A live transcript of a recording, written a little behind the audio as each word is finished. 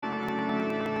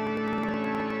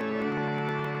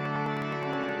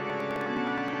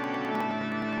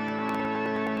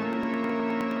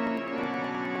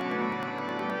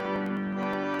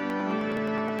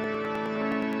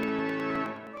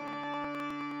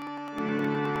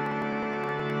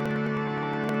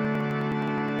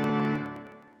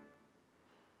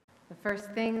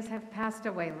first things have passed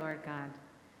away, Lord God.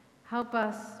 Help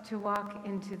us to walk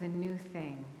into the new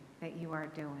thing that you are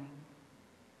doing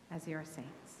as your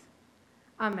saints.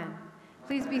 Amen.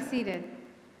 Please be seated.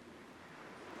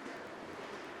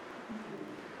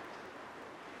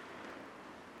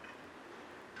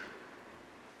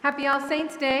 Happy All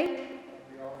Saints' Day.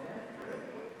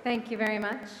 Thank you very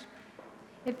much.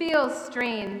 It feels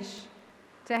strange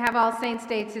to have All Saints'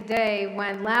 Day today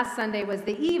when last Sunday was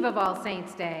the eve of All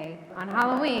Saints' Day on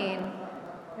Halloween.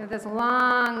 This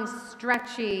long,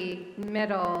 stretchy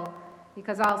middle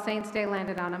because All Saints' Day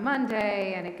landed on a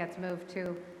Monday and it gets moved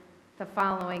to the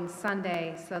following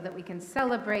Sunday so that we can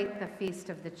celebrate the feast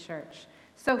of the church.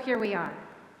 So here we are.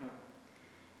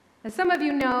 As some of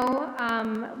you know,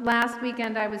 last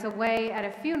weekend I was away at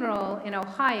a funeral in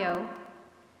Ohio.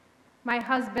 My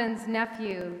husband's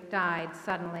nephew died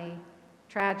suddenly,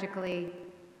 tragically,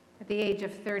 at the age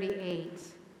of 38.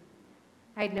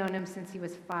 I'd known him since he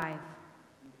was 5.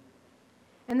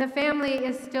 And the family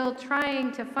is still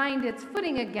trying to find its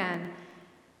footing again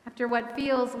after what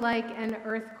feels like an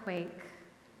earthquake.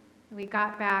 We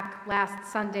got back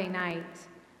last Sunday night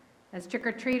as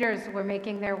trick-or-treaters were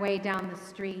making their way down the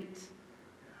street.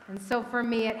 And so for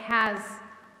me, it has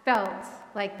felt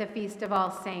like the Feast of All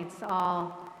Saints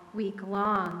all week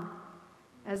long,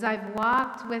 as I've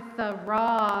walked with the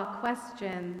raw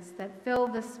questions that fill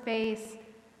the space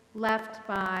left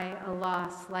by a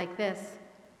loss like this.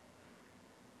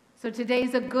 So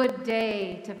today's a good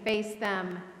day to face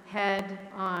them head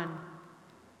on.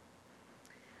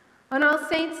 On All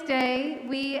Saints' Day,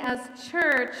 we as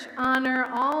church honor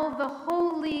all the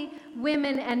holy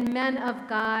women and men of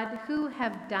God who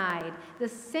have died, the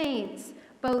saints,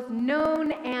 both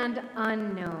known and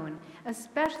unknown,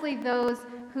 especially those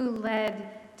who led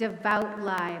devout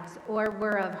lives or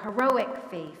were of heroic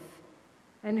faith,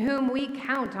 and whom we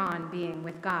count on being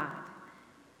with God.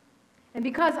 And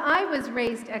because I was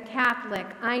raised a Catholic,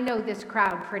 I know this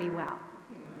crowd pretty well.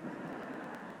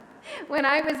 When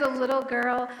I was a little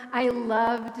girl, I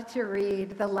loved to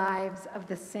read the lives of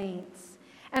the saints.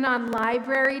 And on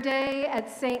library day at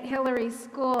St. Hilary's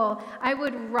School, I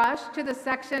would rush to the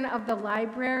section of the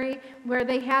library where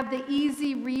they had the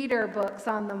easy reader books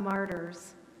on the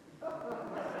martyrs.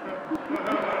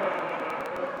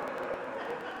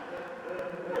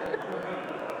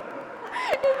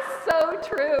 It's so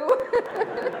true.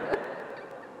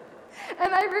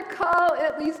 And I recall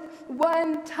at least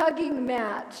one tugging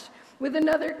match with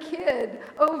another kid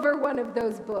over one of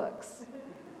those books.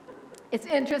 It's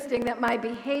interesting that my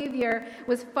behavior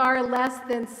was far less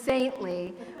than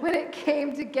saintly when it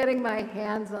came to getting my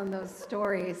hands on those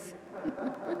stories.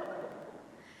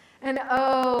 And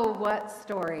oh, what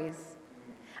stories.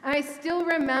 I still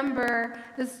remember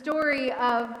the story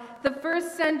of the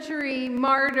first century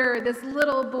martyr, this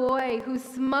little boy who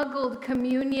smuggled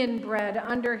communion bread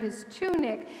under his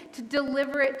tunic to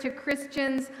deliver it to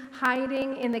Christians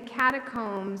hiding in the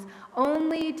catacombs,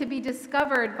 only to be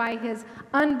discovered by his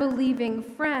unbelieving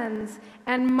friends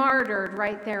and martyred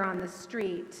right there on the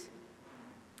street.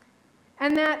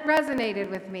 And that resonated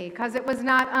with me because it was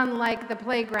not unlike the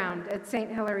playground at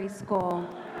St. Hilary's School.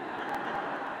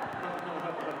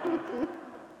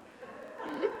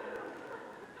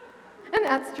 And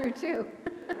that's true too.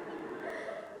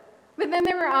 But then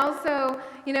there were also,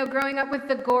 growing up with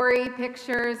the gory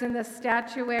pictures and the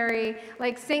statuary,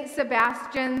 like St.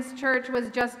 Sebastian's church was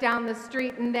just down the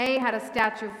street and they had a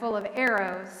statue full of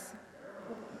arrows.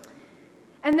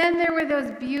 And then there were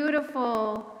those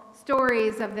beautiful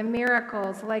stories of the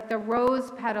miracles, like the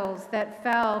rose petals that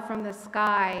fell from the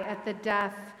sky at the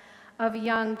death of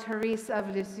young Therese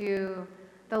of Lisieux,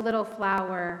 the little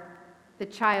flower, the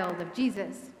child of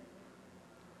Jesus.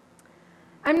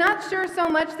 I'm not sure so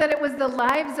much that it was the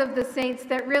lives of the saints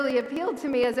that really appealed to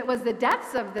me as it was the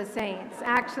deaths of the saints,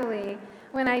 actually,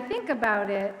 when I think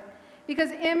about it, because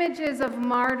images of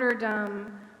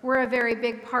martyrdom were a very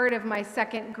big part of my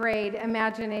second grade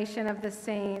imagination of the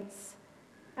saints,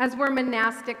 as were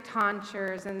monastic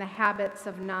tonsures and the habits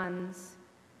of nuns.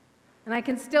 And I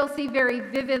can still see very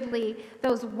vividly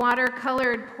those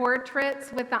watercolored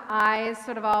portraits with the eyes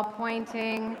sort of all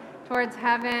pointing towards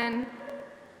heaven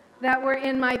that were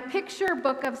in my picture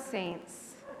book of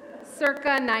saints,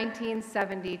 circa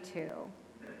 1972.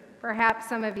 Perhaps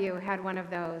some of you had one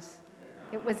of those.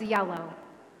 It was yellow.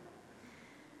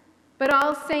 But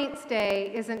All Saints'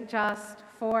 Day isn't just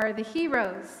for the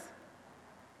heroes.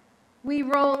 We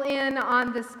roll in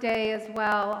on this day as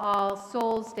well, All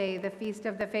Souls' Day, the feast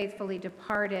of the faithfully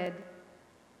departed.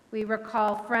 We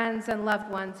recall friends and loved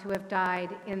ones who have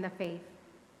died in the faith.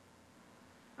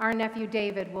 Our nephew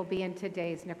David will be in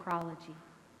today's necrology.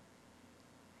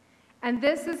 And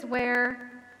this is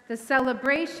where the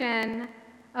celebration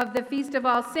of the Feast of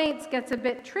All Saints gets a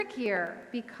bit trickier,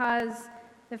 because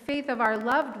the faith of our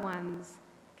loved ones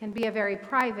can be a very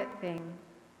private thing,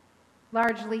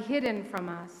 largely hidden from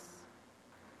us.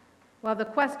 While the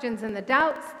questions and the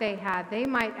doubts they had, they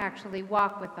might actually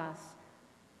walk with us,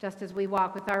 just as we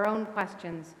walk with our own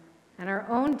questions and our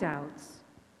own doubts.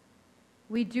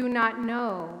 We do not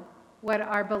know what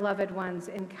our beloved ones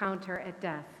encounter at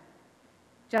death,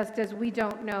 just as we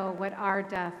don't know what our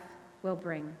death will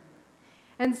bring.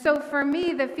 And so for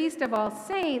me, the Feast of All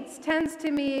Saints tends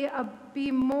to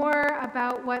be more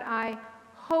about what I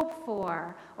hope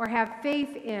for or have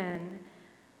faith in,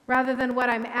 rather than what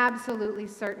I'm absolutely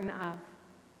certain of.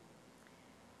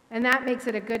 And that makes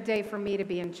it a good day for me to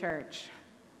be in church,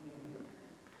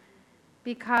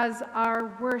 because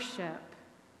our worship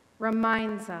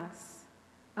reminds us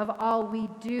of all we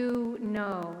do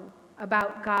know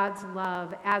about God's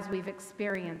love as we've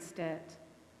experienced it.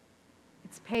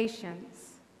 It's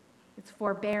patience, it's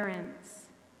forbearance,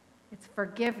 it's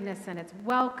forgiveness, and it's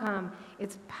welcome.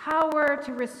 It's power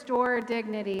to restore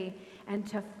dignity and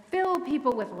to fill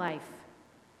people with life.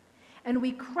 And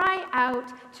we cry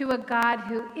out to a God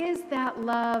who is that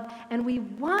love, and we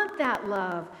want that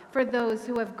love for those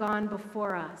who have gone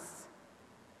before us.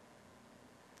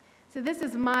 So this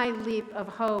is my leap of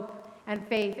hope and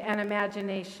faith and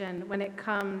imagination when it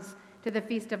comes to the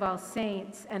Feast of All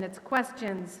Saints and its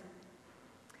questions.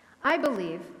 I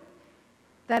believe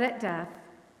that at death,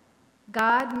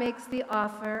 God makes the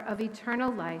offer of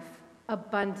eternal life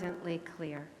abundantly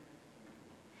clear,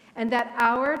 and that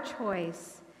our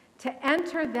choice to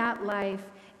enter that life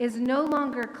is no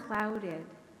longer clouded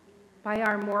by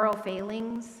our moral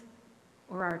failings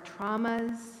or our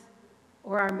traumas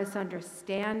or our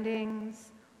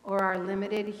misunderstandings or our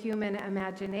limited human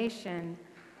imagination.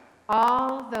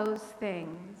 All those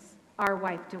things are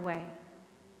wiped away.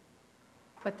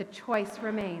 But the choice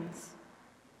remains,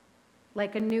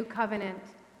 like a new covenant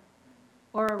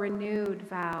or a renewed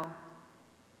vow.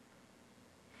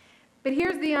 But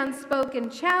here's the unspoken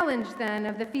challenge then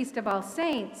of the Feast of All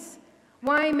Saints.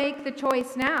 Why make the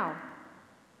choice now?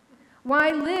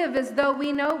 Why live as though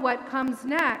we know what comes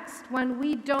next when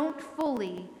we don't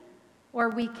fully, or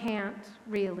we can't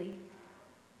really?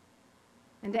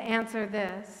 And to answer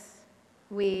this,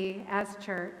 we as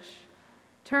church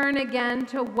turn again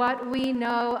to what we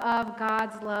know of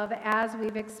God's love as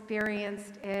we've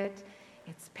experienced it.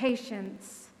 It's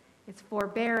patience, it's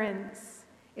forbearance,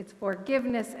 it's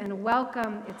forgiveness and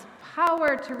welcome, it's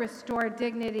power to restore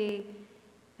dignity,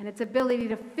 and its ability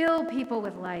to fill people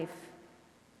with life.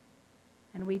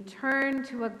 And we turn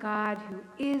to a God who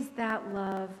is that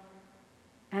love,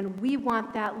 and we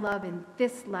want that love in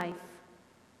this life,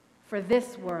 for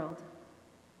this world.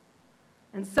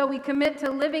 And so we commit to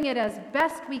living it as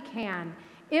best we can,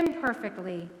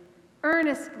 imperfectly,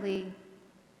 earnestly,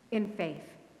 in faith.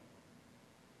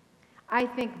 I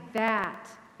think that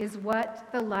is what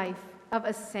the life of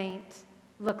a saint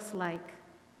looks like.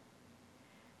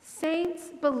 Saints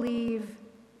believe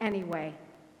anyway,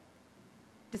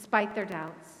 despite their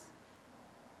doubts.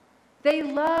 They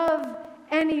love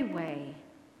anyway,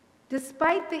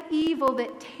 despite the evil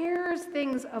that tears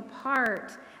things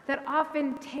apart, that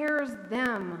often tears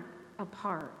them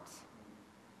apart.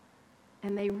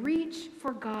 And they reach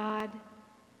for God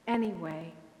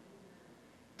anyway,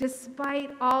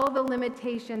 despite all the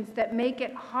limitations that make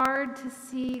it hard to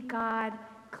see God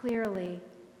clearly.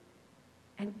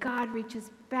 And God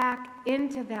reaches back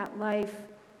into that life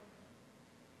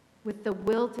with the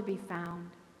will to be found.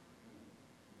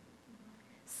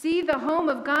 See, the home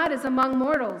of God is among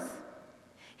mortals.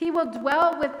 He will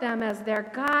dwell with them as their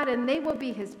God, and they will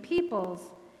be his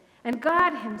peoples, and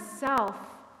God himself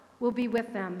will be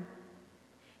with them.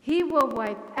 He will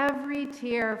wipe every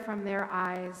tear from their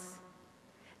eyes.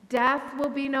 Death will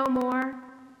be no more.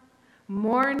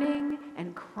 Mourning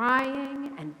and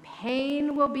crying and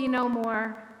pain will be no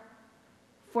more,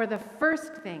 for the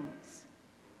first things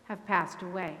have passed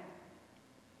away.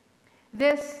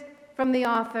 This from the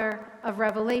author of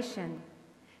Revelation,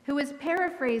 who is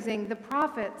paraphrasing the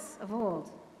prophets of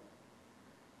old.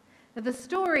 Now, the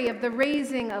story of the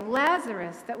raising of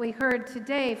Lazarus that we heard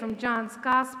today from John's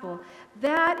Gospel,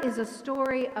 that is a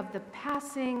story of the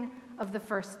passing of the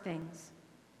first things.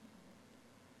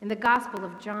 In the Gospel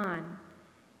of John,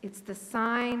 it's the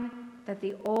sign that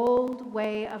the old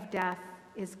way of death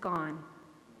is gone.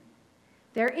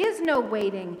 There is no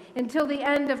waiting until the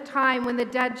end of time when the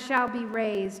dead shall be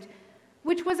raised,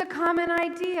 which was a common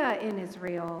idea in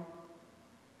Israel.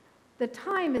 The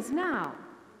time is now.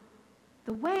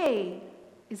 The way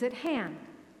is at hand.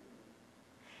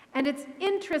 And it's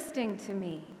interesting to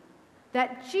me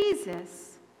that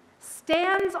Jesus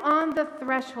stands on the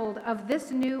threshold of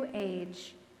this new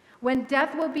age when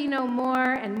death will be no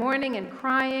more and mourning and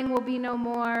crying will be no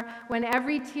more, when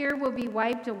every tear will be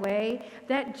wiped away,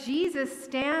 that Jesus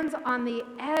stands on the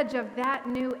edge of that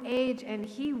new age and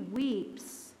he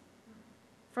weeps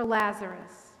for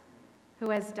Lazarus, who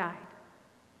has died.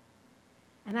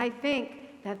 And I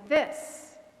think that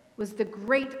this was the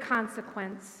great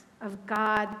consequence of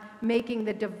God making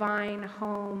the divine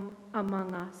home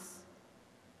among us.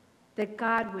 That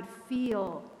God would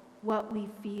feel what we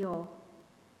feel,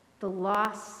 the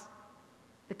loss,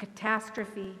 the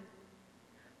catastrophe,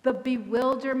 the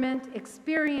bewilderment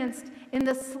experienced in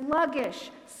the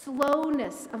sluggish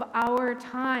slowness of our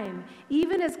time,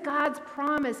 even as God's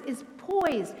promise is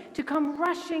poised to come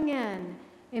rushing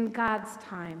in God's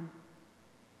time.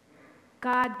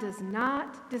 God does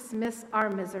not dismiss our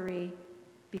misery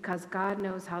because God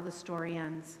knows how the story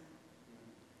ends.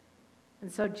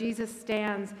 And so Jesus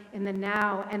stands in the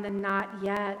now and the not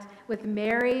yet with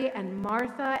Mary and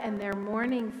Martha and their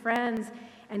mourning friends,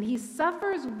 and he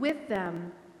suffers with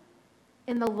them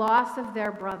in the loss of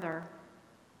their brother.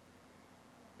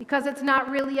 Because it's not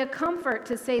really a comfort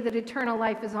to say that eternal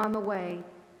life is on the way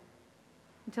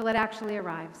until it actually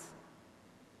arrives.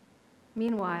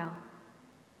 Meanwhile,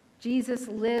 Jesus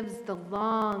lives the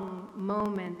long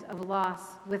moment of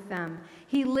loss with them.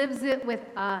 He lives it with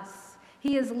us.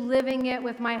 He is living it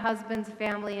with my husband's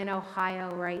family in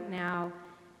Ohio right now,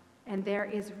 and there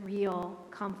is real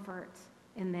comfort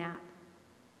in that.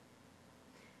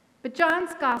 But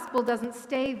John's gospel doesn't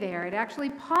stay there. It actually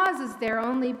pauses there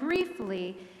only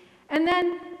briefly, and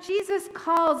then Jesus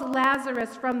calls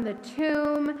Lazarus from the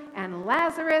tomb, and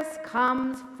Lazarus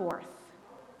comes forth.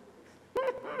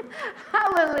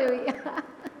 Hallelujah.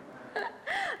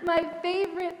 My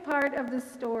favorite part of the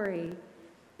story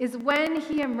is when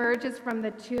he emerges from the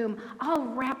tomb, all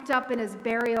wrapped up in his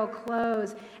burial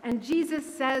clothes, and Jesus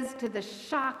says to the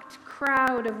shocked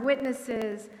crowd of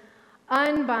witnesses,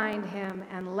 "Unbind him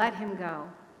and let him go."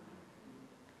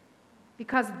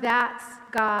 Because that's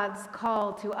God's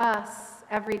call to us,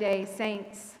 everyday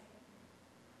saints,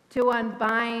 to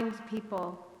unbind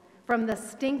people from the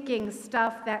stinking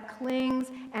stuff that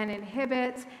clings and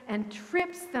inhibits and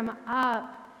trips them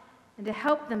up, and to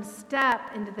help them step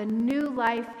into the new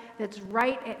life that's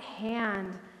right at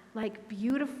hand, like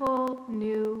beautiful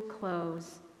new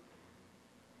clothes.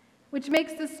 Which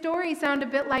makes the story sound a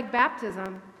bit like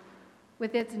baptism,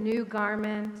 with its new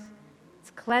garment,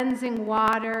 its cleansing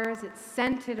waters, its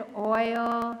scented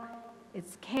oil,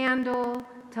 its candle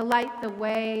to light the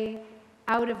way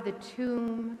out of the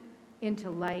tomb into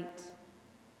light.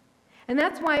 And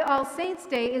that's why All Saints'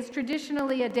 Day is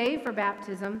traditionally a day for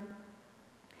baptism,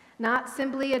 not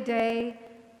simply a day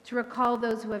to recall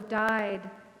those who have died,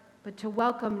 but to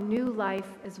welcome new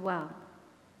life as well.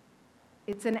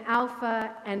 It's an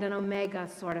Alpha and an Omega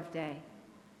sort of day.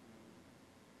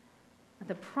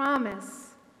 The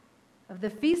promise of the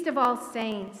Feast of All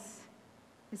Saints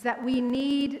is that we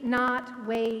need not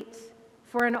wait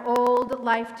for an old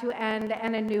life to end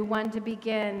and a new one to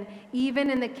begin, even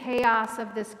in the chaos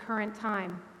of this current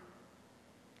time.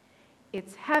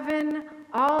 It's heaven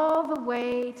all the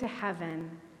way to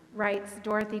heaven, writes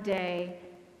Dorothy Day,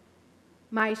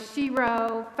 my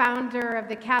shero, founder of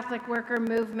the Catholic worker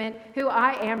movement, who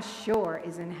I am sure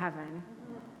is in heaven.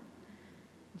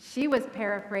 She was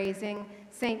paraphrasing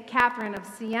St. Catherine of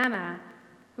Siena,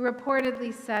 who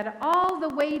reportedly said, "All the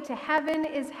way to heaven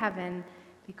is heaven,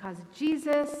 because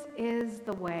Jesus is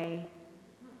the way."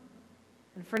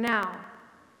 And for now,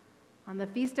 on the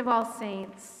Feast of All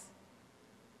Saints,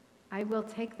 I will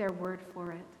take their word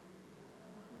for it.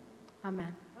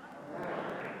 Amen.